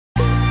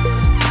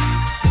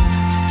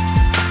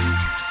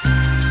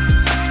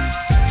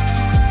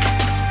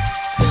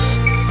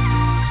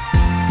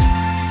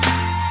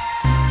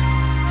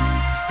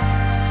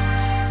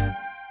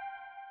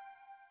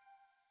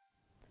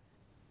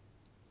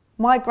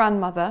My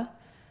grandmother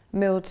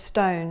milled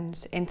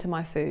stones into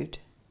my food.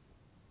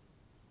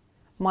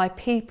 My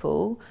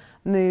people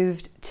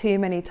moved too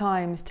many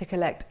times to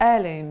collect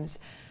heirlooms,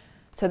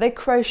 so they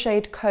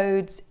crocheted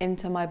codes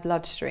into my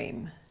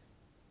bloodstream,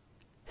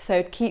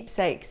 sewed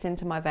keepsakes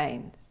into my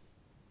veins.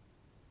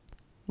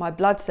 My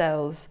blood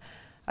cells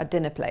are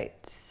dinner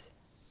plates.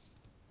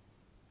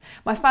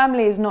 My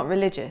family is not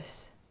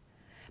religious,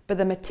 but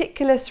the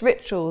meticulous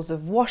rituals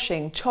of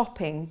washing,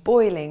 chopping,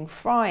 boiling,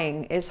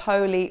 frying is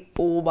holy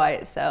all by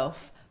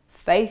itself.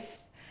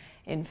 Faith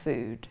in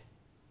food.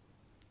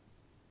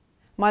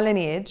 My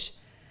lineage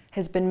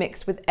has been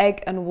mixed with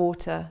egg and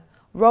water,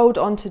 rolled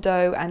onto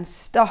dough and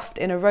stuffed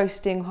in a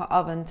roasting hot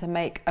oven to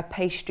make a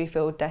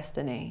pastry-filled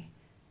destiny.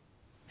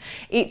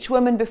 Each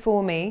woman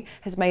before me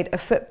has made a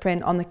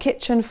footprint on the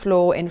kitchen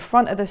floor in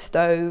front of the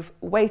stove,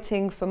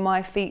 waiting for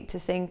my feet to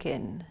sink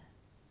in.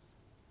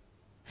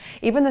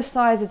 Even the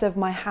sizes of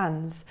my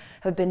hands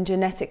have been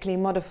genetically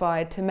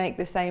modified to make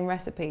the same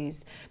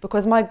recipes,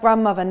 because my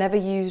grandmother never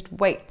used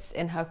weights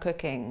in her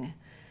cooking.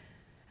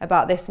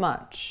 About this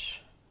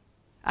much,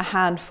 a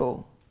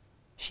handful,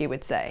 she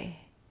would say,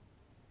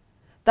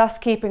 thus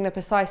keeping the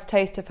precise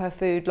taste of her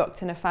food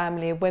locked in a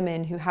family of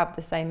women who have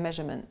the same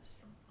measurements.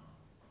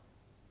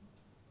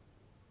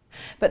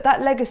 But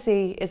that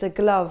legacy is a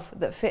glove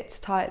that fits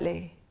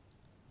tightly.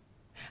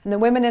 And the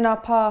women in our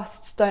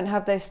pasts don't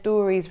have their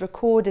stories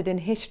recorded in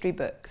history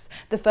books.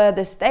 The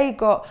furthest they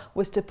got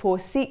was to pour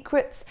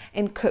secrets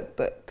in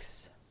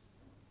cookbooks.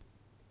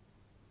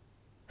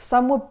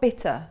 Some were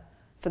bitter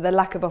for the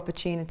lack of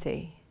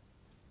opportunity.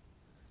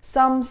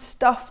 Some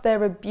stuffed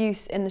their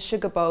abuse in the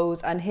sugar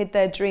bowls and hid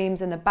their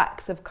dreams in the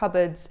backs of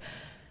cupboards.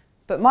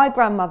 But my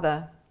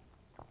grandmother,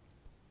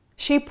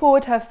 she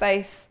poured her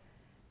faith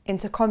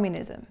into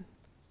communism.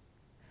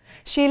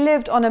 She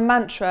lived on a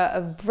mantra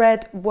of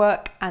bread,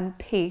 work and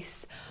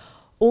peace,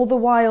 all the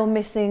while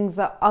missing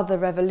the other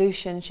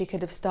revolution she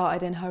could have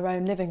started in her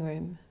own living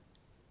room.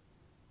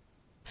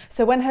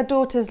 So when her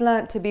daughters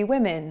learnt to be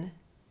women,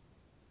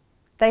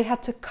 they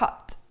had to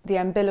cut the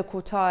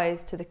umbilical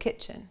ties to the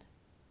kitchen.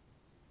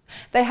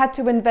 They had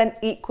to invent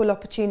equal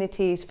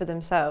opportunities for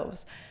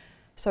themselves.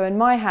 So in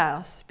my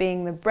house,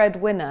 being the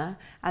breadwinner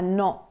and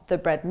not the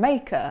bread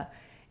maker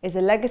is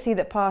a legacy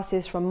that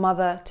passes from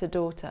mother to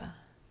daughter.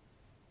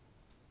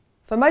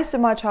 For most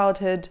of my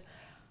childhood,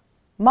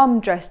 Mum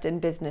dressed in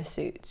business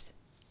suits.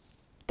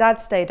 Dad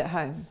stayed at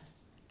home,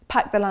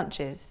 packed the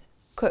lunches,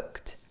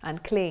 cooked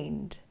and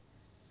cleaned.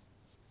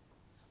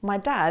 My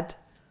dad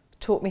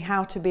taught me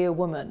how to be a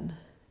woman.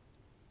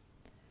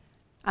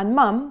 And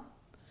Mum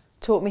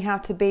taught me how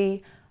to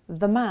be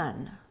the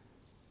man.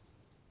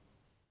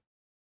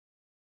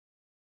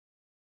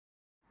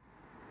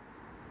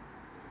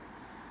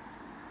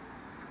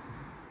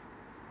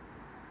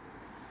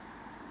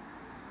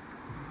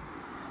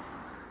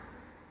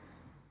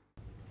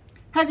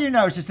 Have you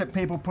noticed that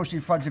people push in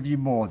front of you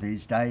more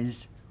these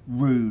days?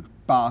 Rude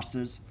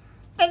bastards.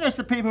 Then there's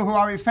the people who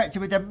are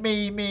infected with the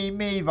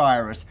me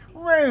virus.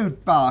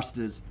 Rude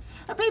bastards.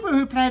 And people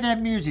who play their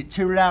music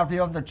too loudly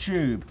on the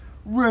tube.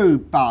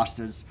 Rude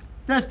bastards.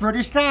 There's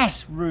British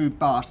Gas. Rude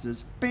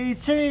bastards.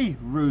 BT.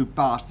 Rude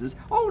bastards.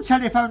 All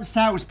telephone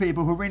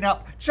salespeople who ring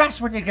up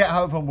just when you get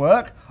home from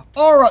work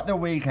or at the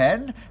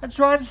weekend and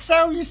try and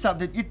sell you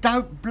something you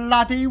don't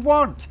bloody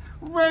want.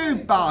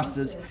 Rude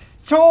bastards.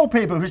 Tall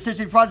people who sit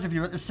in front of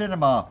you at the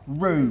cinema.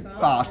 Rude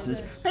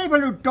bastards.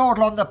 People who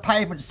dawdle on the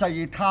pavement so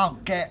you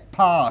can't get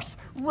past.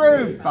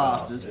 Rude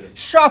bastards.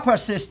 Shop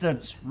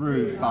assistants.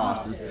 Rude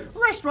bastards.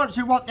 Restaurants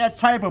who want their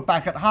table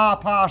back at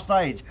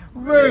 8:30.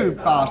 Rude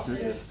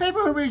bastards.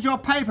 People who read your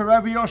paper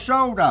over your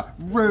shoulder.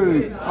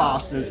 Rude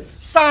bastards.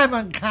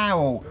 Simon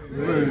Cowell.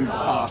 Rude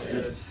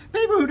bastards.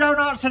 People who don't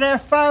answer their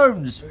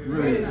phones.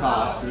 Rude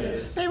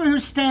bastards. People who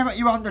stare at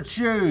you on the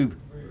tube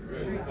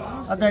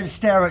and then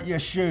stare at your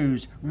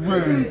shoes.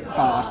 Rude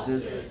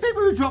bastards.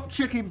 People who drop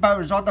chicken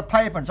bones on the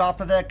pavement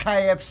after their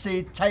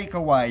KFC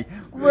takeaway.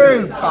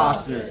 Rude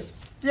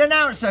bastards. The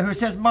announcer who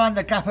says mind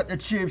the gap at the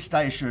tube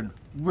station.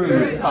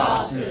 Rude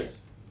bastards.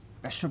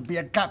 There shouldn't be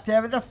a gap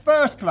there in the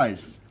first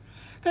place.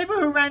 People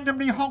who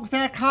randomly honk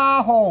their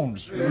car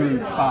horns. Rude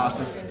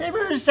bastards.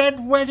 People who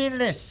send wedding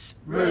lists.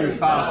 Rude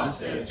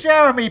bastards.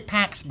 Jeremy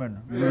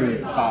Paxman.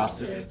 Rude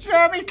bastard.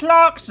 Jeremy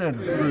Clarkson.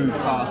 Rude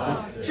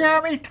bastard.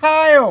 Jeremy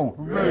Kyle.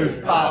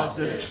 Rude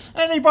bastard.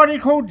 Anybody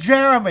called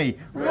Jeremy.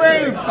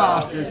 Rude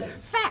bastards.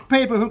 Fat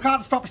people who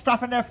can't stop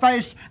stuffing their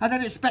face and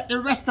then expect the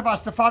rest of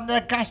us to fund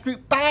their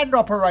gastric band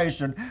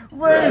operation.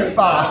 Rude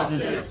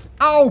bastards.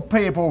 Old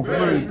people.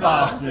 Rude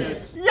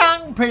bastards.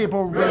 Young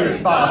people.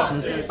 Rude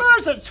bastards.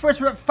 Birds at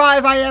Twitter at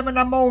 5 AM in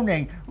the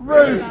morning.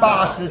 Rude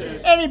bastards.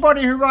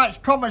 Anybody who writes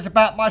comments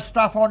about my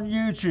stuff on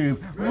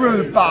YouTube.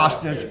 Rude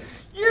bastards.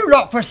 You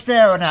lot for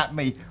staring at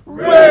me.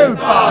 Rude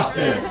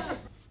bastards.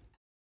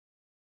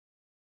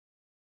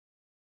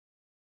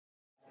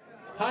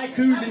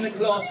 Haikus in the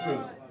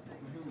classroom.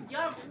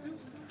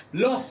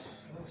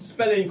 Lost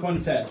spelling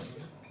contest.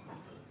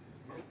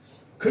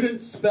 Couldn't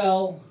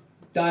spell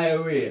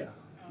diarrhea.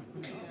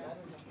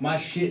 My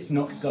shit's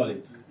not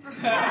solid.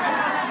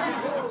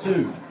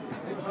 2.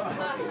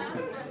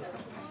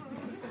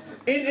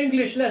 In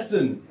English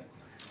lesson,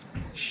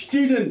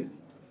 student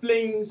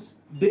flings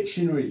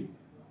dictionary.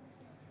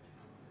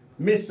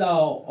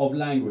 Missile of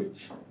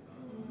language.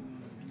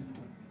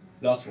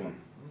 Last one.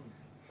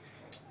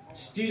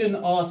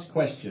 Student asks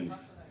question.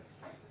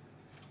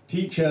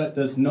 Teacher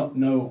does not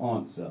know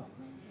answer.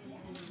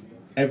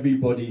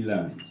 Everybody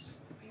learns.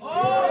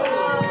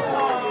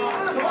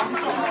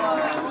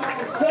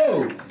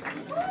 So,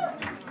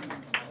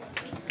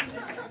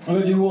 I'm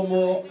going to do one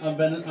more and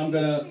then I'm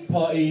going to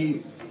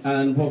party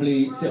and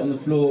probably sit on the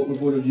floor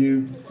with all of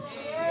you.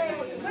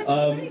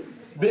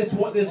 This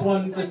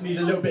one just needs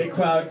a little bit of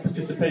crowd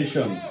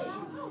participation.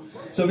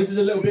 So this is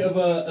a little bit of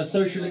a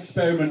social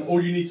experiment.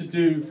 All you need to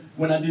do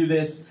when I do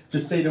this,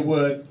 just say the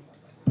word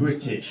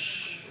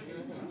British.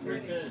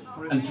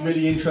 And it's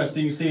really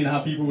interesting seeing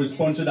how people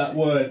respond to that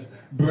word,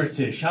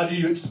 British. How do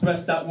you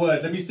express that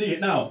word? Let me see it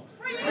now.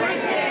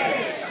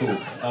 British! Cool,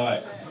 all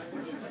right.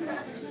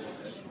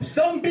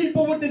 Some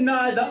people would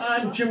deny that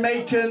I'm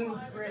Jamaican.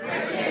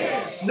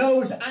 British.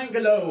 Nose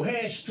Anglo,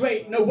 hair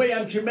straight, no way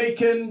I'm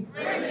Jamaican.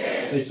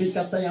 British. They think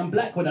I say I'm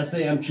black when I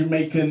say I'm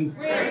Jamaican.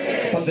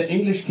 British. But the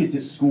English kids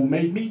at school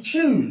made me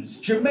choose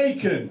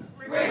Jamaican.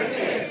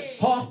 British.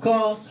 Half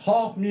caste,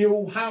 half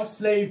mule, house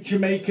slave,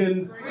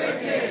 Jamaican.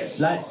 British.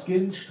 Light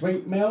skin,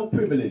 straight male,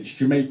 privilege,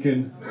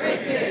 Jamaican.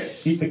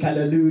 British. Eat the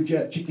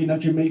callaloo, chicken, I'm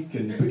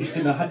Jamaican. British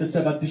dinner had to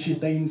serve our dishes,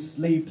 they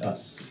enslaved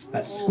us.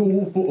 At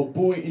school, fought a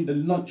boy in the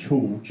lunch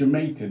hall,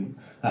 Jamaican.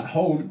 At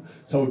home,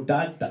 told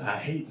dad that I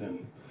hate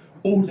them.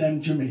 All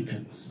them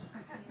Jamaicans.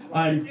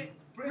 I'm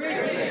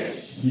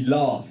British. He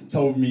laughed,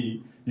 told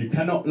me, you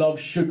cannot love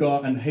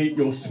sugar and hate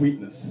your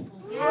sweetness.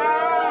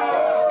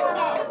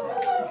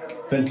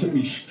 Then took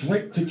me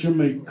straight to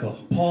Jamaica.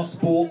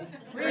 Passport.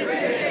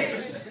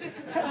 British.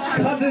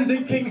 Cousins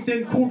in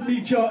Kingston called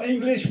me Jar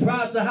English,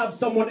 proud to have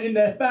someone in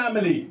their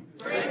family.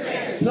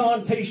 British.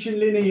 Plantation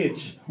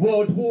lineage,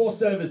 World War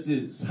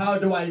services. How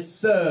do I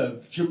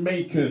serve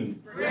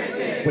Jamaican?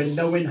 British. When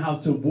knowing how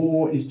to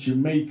war is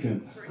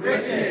Jamaican.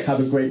 British. Have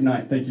a great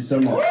night. Thank you so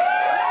much.